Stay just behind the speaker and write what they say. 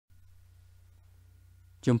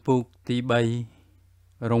Chum puk ti bay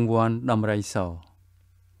rong wan đầm rây sò.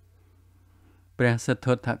ព្រះសិទ្ធ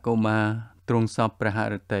ត្ថកុមារទ្រង់សពព្រះហ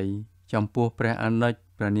ឫទ័យចំពោះព្រះអនុជ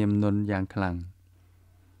ព្រះនាមនុនយ៉ាងខ្លាំង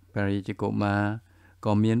ព្រះរាជកុមារ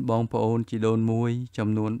ក៏មានបងប្អូនជីដូនមួយចំ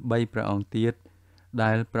នួន3ព្រះអង្គទៀត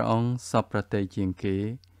ដែលព្រះអង្គសពប្រតិជាងគេ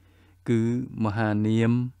គឺមហានា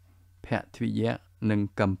មភទ្វិយៈនិង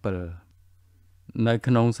កំពិលនៅ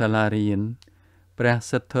ក្នុងសាលារៀនព្រះ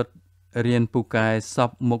សិទ្ធត្ថរៀនពូកែស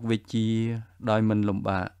ពមុខវិជ្ជាដោយមិនលំ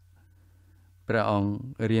បាកព្រះអង្គ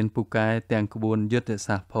រៀនពូកែទាំងក្បួនយុទ្ធ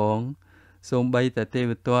សាស្ត្រផងសូម្បីតែទេ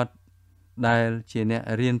វទត្តដែលជាអ្នក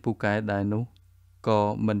រៀនពូកែដែរនោះក៏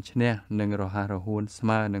មិនឈ្នះនឹងរហ័សរហួនស្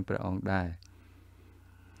មើនឹងព្រះអង្គដែរ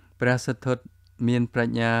ព្រះសិទ្ធត្ថមានប្រា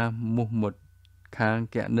ជ្ញាមោះមុតខាង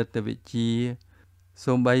គណិតវិទ្យា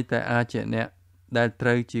សូម្បីតែអាចារ្យអ្នកដែលត្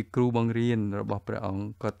រូវជាគ្រូបង្រៀនរបស់ព្រះអង្គ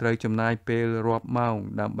ក៏ត្រូវចំណាយពេលរាប់ម៉ោង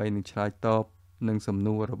ដើម្បីនឹងឆ្លើយតបនឹងសំ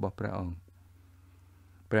ណួររបស់ព្រះអង្គ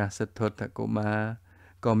ព្រះសិទ្ធត្ថកុមារ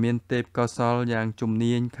ក៏មានទេពកោសល្យយ៉ាងជំ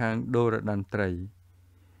នាញខាងដូរ្យតន្ត្រី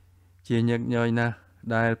ជាញឹកញយណាស់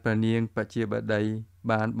ដែលព្រះនាងបច្ចេបតី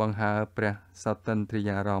បានបង្ហើរព្រះសោតិន្ទ្រា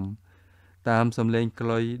យារម្មណ៍តាមសំឡេងខ្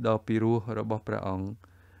លុយដ៏ពីរោះរបស់ព្រះអង្គ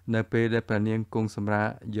នៅពេលដែលព្រះនាងគង់សម្រាក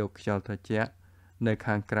យកខ្យល់ត្រជាក់នៅ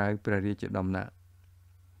ខាងក្រៅព្រះរាជដំណាក់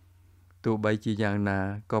ទោះបីជាយ៉ាងណា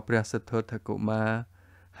ក៏ព្រះសិទ្ធត្ថកុមារ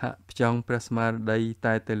ហាក់ផ្ចង់ព្រះស្មារតី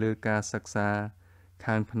តែទៅលើការសិក្សា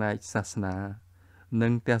ខាងផ្នែកសាសនានិ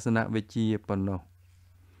ងទស្សនវិជ្ជាប៉ុណ្ណោះ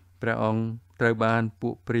ព្រះអង្គត្រូវបានពួ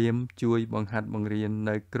កព្រាហ្មណ៍ជួយបង្ហាត់បង្រៀន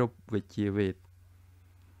នៅគ្រប់វិជ្ជាវេទ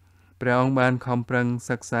ព្រះអង្គបានខំប្រឹង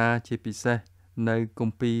សិក្សាជាពិសេសនៅគ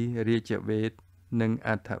ម្ពីររាជវេទនិងអ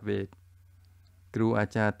ត្ថវេទគ្រូអា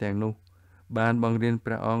ចារ្យទាំងនោះបានបង្រៀន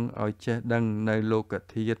ព្រះអង្គឲ្យចេះដឹងនៅលោក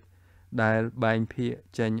ធាតុដែលបែងភាគ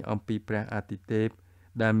ចេញអំពីព្រះអាទិទេព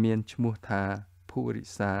ដែលមានឈ្មោះថាភុរិ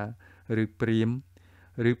សាឬព្រាហ្មណ៍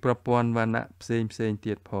ឬប្រព័ន្ធវណ្ណៈផ្សេង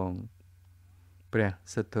ទៀតផងព្រះ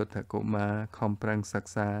សិទ្ធត្ថកុមារខំប្រឹងសិ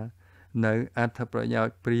ក្សានៅអត្ថប្រយោជ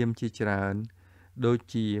ន៍ព្រាហ្មណ៍ជាច្រើនដូច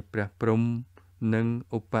ជាព្រះព្រហ្មនិង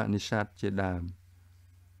ឧបនិស្ស័តជាដើម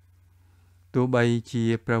ទោះបីជា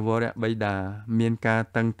ព្រះវរបិតាមានការ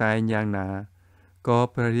តឹងតែងយ៉ាងណាក៏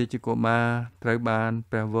ព្រះរាជកុមារត្រូវបាន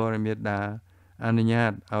ព្រះវរមេតាអនុញ្ញា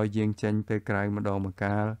តឲ្យយាងចេញទៅក្រៅម្ដងម្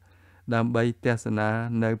កាលដើម្បីទស្សនា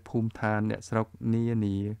នៅភូមិឋានអ្នកស្រុកនា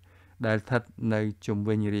នាដែលស្ថិតនៅជុំ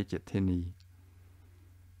វិញរាជធានី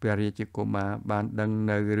ព្រះរាជកុមារបានដឹង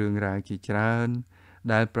នៅរឿងរ៉ាវជាច្រើន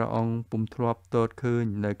ដែលព្រះអង្គពុំធ្លាប់ទតឃើញ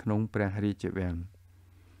នៅក្នុងព្រះរាជវាំង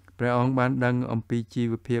ព្រះអង្គបានដឹងអំពីជី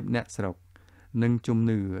វភាពអ្នកស្រុកនិងជំ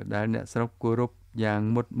នឿដែលអ្នកស្រុកគោរពយ៉ាង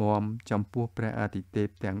មុតមមចំពោះព្រះអាទិទេព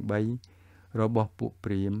ទាំង3របស់ពួក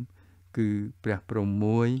ព្រាហ្មណ៍គឺព្រះព្រហ្ម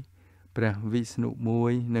មួយព្រះវិស្ណុមួ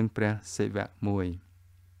យនិងព្រះសិវៈមួយ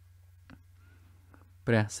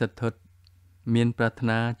ព្រះសិទ្ធត្ថមានប្រាថ្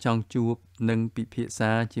នាចង់ជួបនិងពិភាក្សា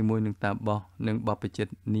ជាមួយនឹងតាបសនិងបព្វជិត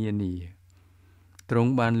នានាទ្រ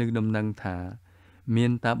ង់បានលើកដំណឹងថាមា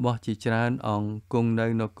នតាបសជាច្រើនអង្គគង់នៅ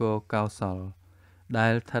នគរកោសលដែ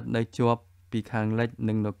លស្ថិតនៅជាប់ពីខាងលិច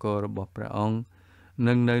នឹងនគររបស់ព្រះអង្គ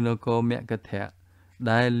និងនៅនគរមគធៈ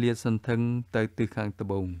ដែលលាតសន្ធឹងទៅទិសខាងត្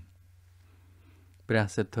បូងព្រះ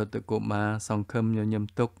សិទ្ធត្ថកុមារសង្ឃឹមញញឹម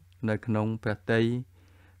ទុកនៅក្នុងព្រះទ័យ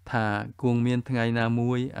ថាគង់មានថ្ងៃណា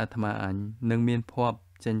មួយអាត្មាអញនឹងមានភ័ព្វ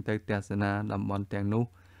ចេញទៅទស្សនាតំបន់ទាំងនោះ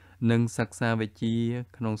និងសិក្សាវិជ្ជា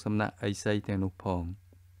ក្នុងសំណាក់ឥសីទាំងនោះផង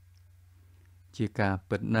ជាការ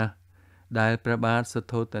ពិតណាស់ដែលព្រះបាទសទ្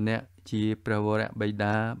ធោទនៈជាព្រះវរបិ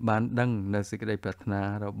តាបានដឹងនៅសេចក្តីប្រាថ្នា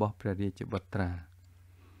របស់ព្រះរាជបុត្រា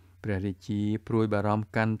ព្រះរាជាព្រួយបារម្ភ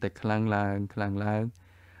កាន់តែខ្លាំងឡើង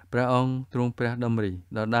ព្រះអង្គទ្រង់ព្រះតម្រិះ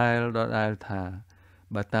ដដែលថា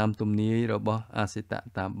បើតាមទំនាយរបស់អសិត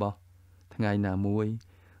តាបសថ្ងៃណាមួយ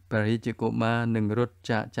ព្រះរាជកុមារនឹងរត់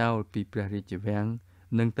ចាកចោលពីព្រះរាជវាំង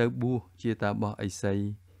នឹងទៅបួសជាតាបសឥសី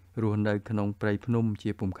រស់នៅក្នុងព្រៃភ្នំ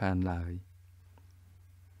ជាពុំខានឡើយ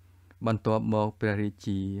បន្ទាប់មកព្រះរា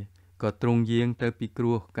ជាក៏ទ្រង់យាងទៅពិគ្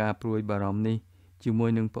រោះការព្រួយបារម្ភនេះជាមួ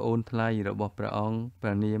យនឹងប្អូនថ្លៃរបស់ព្រះអង្គព្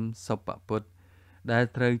រះនាមសុបពុទ្ធដែល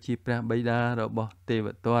ត្រូវជាព្រះបិតារបស់ទេវ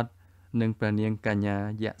ទត្តនិងព្រះនាងកញ្ញា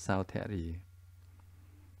យសោធរា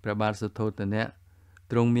ព្រះបាទសទ្ធោទនៈ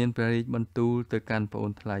ទ្រង់មានព្រះរាជបន្ទូលទៅកាន់ប្អូ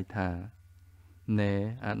នថ្លៃថាណែ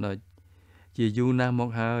អនុជជាយូរណាស់មក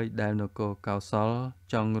ហើយដែលនគរកោសល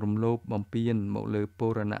ចង់រំលោភបំពានមកលើបូ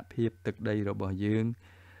រណភាពទឹកដីរបស់យើង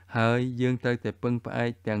ហើយយើងត្រូវតែពឹងផ្អែ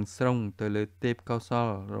កទាំងស្រុងទៅលើទេពកោសល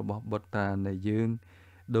របស់បុត្រានៃយើង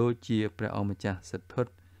ដូចជាព្រះអង្គម្ចាស់សិទ្ធត្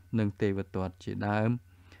ថនិងទេវទត្តជាដើម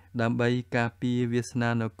ដើម្បីការពារវាសនា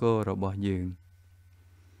នគររបស់យើង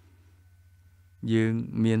យើង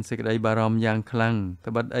មានសេចក្តីបារម្ភយ៉ាងខ្លាំង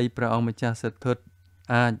ត្បិតអីព្រះអង្គម្ចាស់សទ្ធិ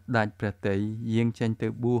អាចដាច់ព្រះតីយាងចេញទៅ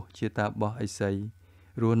បួសជាតាបោះឥសី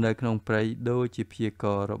រស់នៅក្នុងព្រៃដូចជាព្យាក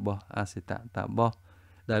ររបស់អសិតតាបោះ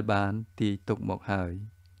ដែលបានទាយទុកមកហើយ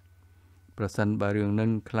ប្រសិនបើរឿងនឹ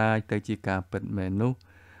ងคล้ายទៅជាការពិតមែននោះ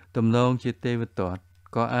ទំនងជាទេវទត្ត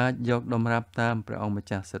ក៏អាចយកដំរាប់តាមព្រះអង្គម្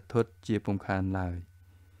ចាស់សទ្ធិជាពុំខានឡើយ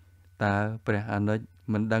តើព្រះអនុជ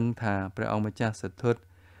មិនដឹងថាព្រះអង្គម្ចាស់សទ្ធិ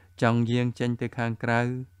ចង់យាងចេញទៅខាងក្រៅ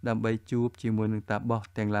ដើម្បីជួបជាមួយនឹងតាបោះ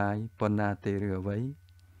ទាំងឡាយប៉ុណ្ណាទេឬអ្វី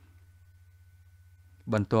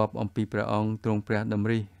បន្ទាប់អំពីព្រះអង្គទ្រង់ព្រះតម្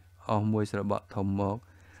រិះអស់មួយស្របក់ធំមក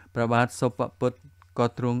ព្រះបាទសុបពុទ្ធក៏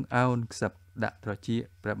ទ្រង់អោនខ្សឹបដាក់ត្រចៀក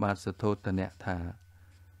ព្រះបាទសទ្ធោទនៈថា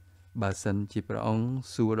បើសិនជាព្រះអង្គ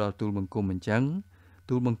សួរដល់ទូលបង្គំអញ្ចឹង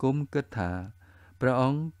ទូលបង្គំគិតថាព្រះអ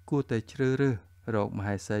ង្គគួរតែជ្រើសរើសរកម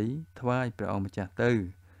ហេសីថ្វាយព្រះអង្គម្ចាស់ទៅ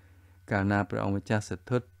កាលណាព្រះអង្គម្ចាស់សទ្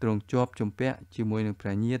ធិទ្រង់ជាប់ជំពាក់ជាមួយនឹងព្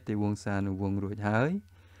រះញាតិវង្សានុវង្សរួចហើយ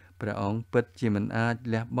ព្រះអង្គពិតជាមិនអាច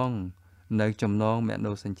លះបង់នៅចំណងម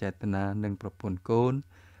នោសញ្ចេតនានឹងប្រពន្ធកូន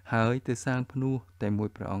ហើយទៅសាងភ្នោះតែមួយ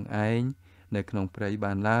ព្រះអង្គឯងនៅក្នុងព្រៃ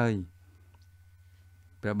បានឡើយ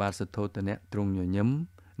ព្រះបាទសទ្ធោទនៈទ្រង់ញញឹម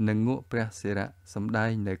និងងក់ព្រះសិរៈសម្ដែ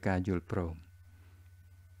ងនៅការយល់ព្រម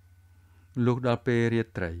លុះដល់ពេលរា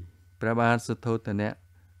ត្រីព្រះបាទសទ្ធោទនៈ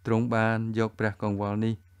ទ្រង់បានយកព្រះកង្វល់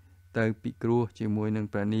នេះទៅពិគ្រោះជាមួយនឹង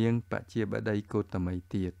ព្រះនាងបជាបតីកោតមី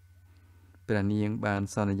ទៀតព្រះនាងបាន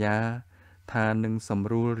សន្យាថានឹងសម្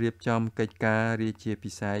រួលរៀបចំកិច្ចការរាជា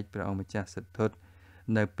ភិសេកព្រះអង្គម្ចាស់សទ្ធិ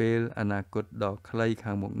នៅពេលអនាគតដ៏ខ្លី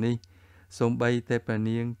ខាងមុខនេះសូម្បីតែព្រះ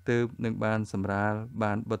នាងទើបនឹងបានសម្រាល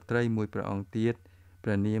បានបុត្រីមួយព្រះអង្គទៀតព្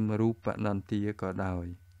រះនាមរូបនន្ទាក៏ដោយ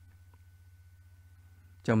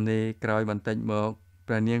ចំណេរក្រោយបន្តិចមក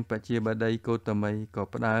ព្រះនាងបជាបតីកោតមីក៏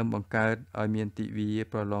ផ្ដើមបង្កើតឲ្យមានទិវា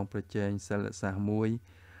ប្រឡងប្រជែងសិលសាស្ត្រមួយ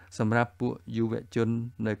សម្រាប់ពួកយុវជន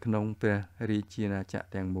នៅក្នុងព្រះរាជាណាចក្រ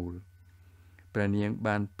ទាំងមូលព្រះនាង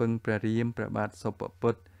បានពឹងព្រះរាមព្រះបាទសុប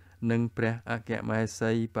ពុទ្ធនិងព្រះអគ្គមហេ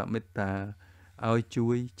សីបមិត្តាឲ្យជួ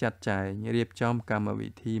យចាត់ចែងរៀបចំកម្មវិ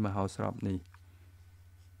ធីមហោស្រពនេះ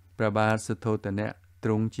ព្រះបាទសទ្ធោទនៈទ្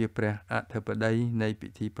រង់ជាព្រះអធិបតីនៃពិ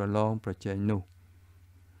ធីប្រឡងប្រជែងនោះ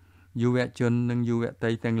យុវជននិងយុវ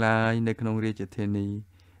តីទាំងឡាយនៅក្នុងរាជធានី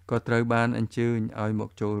ក៏ត្រូវបានអញ្ជើញឲ្យមក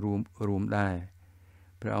ចូលរួមដែរ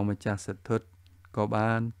ព្រះអង្គម្ចាស់សទ្ធិក៏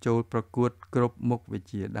បានចូលប្រកួតគ្រប់មុខវិជ្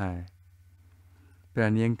ជាដែរព្រះ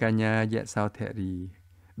នាងកញ្ញាយសោធរី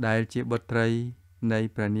ដែលជាបុត្រីនៃ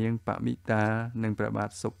ព្រះនាងបមិតានិងព្រះបាទ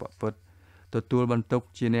សុបពុទ្ធទទួលបន្ទុក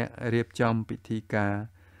ជាអ្នករៀបចំពិធីការ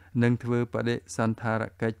និងធ្វើបដិសន្ធារ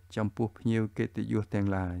កិច្ចចំពោះភ្ញៀវកិត្តិយសទាំង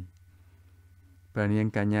ឡាយព្រះនាង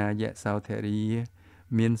កញ្ញាយសោធរី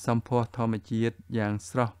មានសម្ផស្សធម្មជាតិយ៉ាង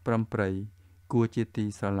ស្រស់ប្រំប្រៃគួរជាទី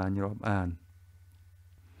ស្រឡាញ់រាប់អាន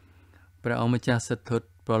ព្រះអង្គម្ចាស់សទ្ធិ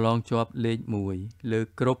ប្រឡងជាប់លេខ1លើ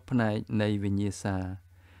គ្រប់ផ្នែកនៃវិញ្ញាសា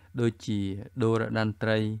ដូចជាដូរតន្ត្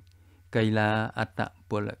រីកីឡាអត្ត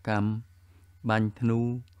ពលកម្មបាញ់ធ្នូ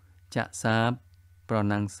ចាក់សាបប្រ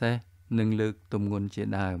ណាំងសេះនិងលើកទម្ងន់ជា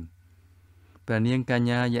ដើមព្រះនាងកញ្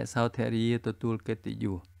ញាយសោធរីទទួលកិត្តិយ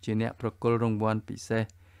សជាអ្នកប្រគល់រង្វាន់ពិសេស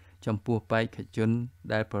ចំពោះបេក្ខជន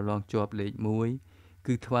ដែលប្រឡងជាប់លេខ1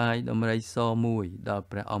គឺថ្វាយដំរីស1ដល់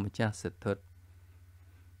ព្រះអង្គម្ចាស់សទ្ធិ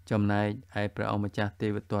ចំណែកឯព្រះអង្គម្ចាស់ទេ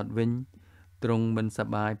វទត្តវិញទ្រង់មិនស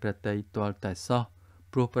ប្បាយប្រតិទាល់តែសោះ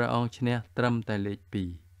ព្រោះព្រះអង្គឈ្នះត្រឹមតែលេខ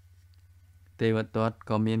2ទេវទត្ត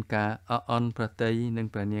ក៏មានការអអន់ប្រតិនឹង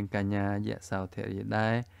ព្រះនាងកញ្ញាយសោធរីដែ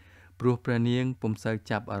រព្រោះព្រះនាងពុំសូវ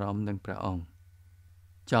ចាប់អារម្មណ៍នឹងព្រះអង្គ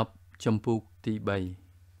ចប់ចម្ពោះទី3